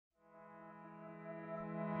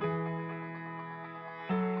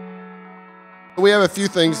We have a few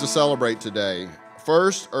things to celebrate today.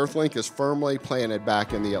 First, EarthLink is firmly planted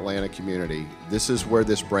back in the Atlanta community. This is where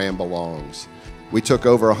this brand belongs. We took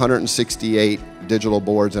over 168 digital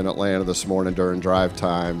boards in Atlanta this morning during drive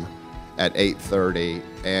time at 8:30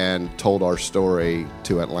 and told our story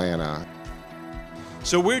to Atlanta.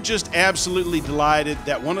 So we're just absolutely delighted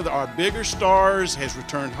that one of our bigger stars has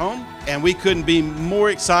returned home, and we couldn't be more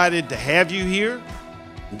excited to have you here.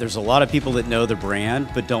 There's a lot of people that know the brand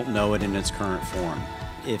but don't know it in its current form.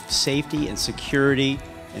 If safety and security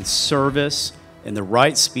and service and the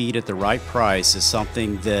right speed at the right price is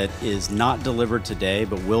something that is not delivered today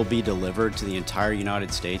but will be delivered to the entire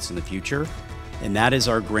United States in the future, and that is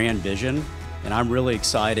our grand vision. And I'm really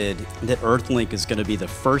excited that EarthLink is going to be the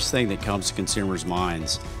first thing that comes to consumers'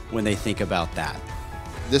 minds when they think about that.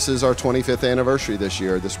 This is our 25th anniversary this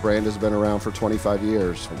year. This brand has been around for 25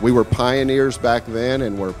 years. We were pioneers back then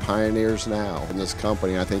and we're pioneers now in this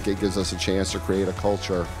company. I think it gives us a chance to create a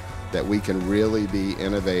culture that we can really be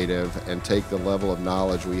innovative and take the level of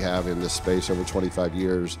knowledge we have in this space over 25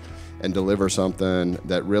 years and deliver something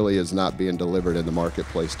that really is not being delivered in the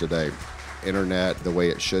marketplace today. Internet the way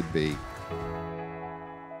it should be.